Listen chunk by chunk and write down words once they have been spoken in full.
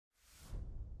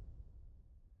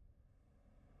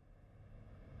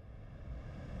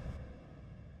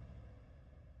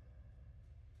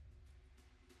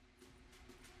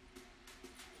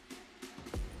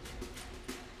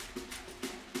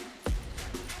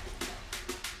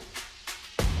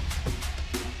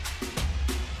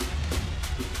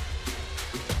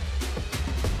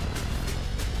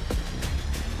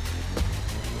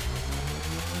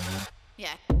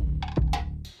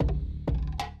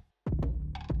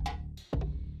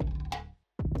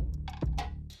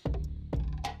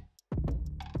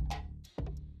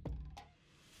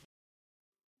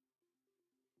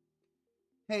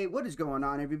Hey, what is going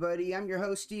on, everybody? I'm your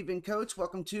host, Stephen Coates.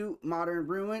 Welcome to Modern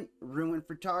Ruin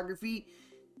Photography.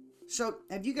 So,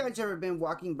 have you guys ever been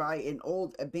walking by an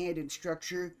old abandoned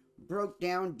structure, broke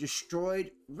down,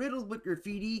 destroyed, riddled with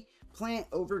graffiti, plant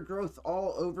overgrowth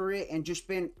all over it, and just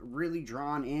been really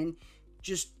drawn in?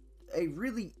 Just a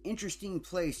really interesting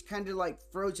place, kind of like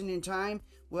frozen in time?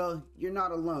 Well, you're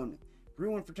not alone.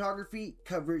 Ruin Photography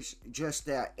covers just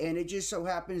that, and it just so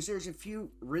happens there's a few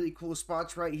really cool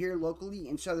spots right here locally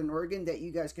in Southern Oregon that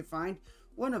you guys can find,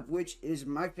 one of which is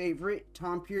my favorite,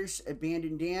 Tom Pierce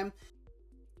Abandoned Dam.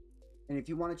 And if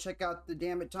you want to check out the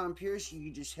dam at Tom Pierce,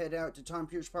 you just head out to Tom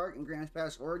Pierce Park in Grants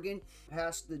Pass, Oregon,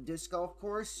 past the disc golf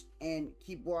course, and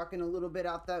keep walking a little bit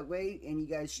out that way, and you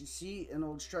guys should see an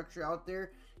old structure out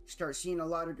there. Start seeing a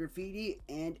lot of graffiti,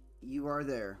 and you are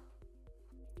there.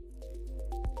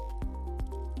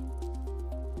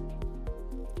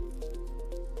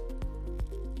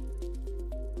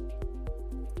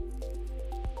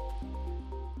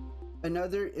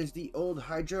 Another is the old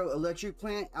hydroelectric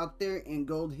plant out there in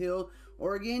Gold Hill,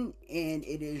 Oregon, and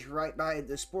it is right by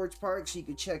the sports park, so you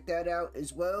can check that out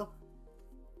as well.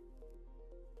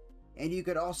 And you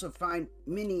could also find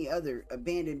many other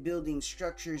abandoned buildings,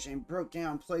 structures, and broke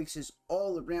down places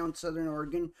all around Southern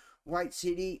Oregon, White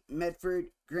City, Medford,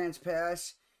 Grants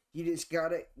Pass. You just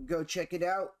gotta go check it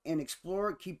out and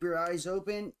explore. Keep your eyes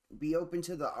open, be open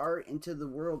to the art and to the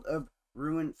world of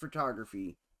ruin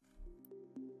photography.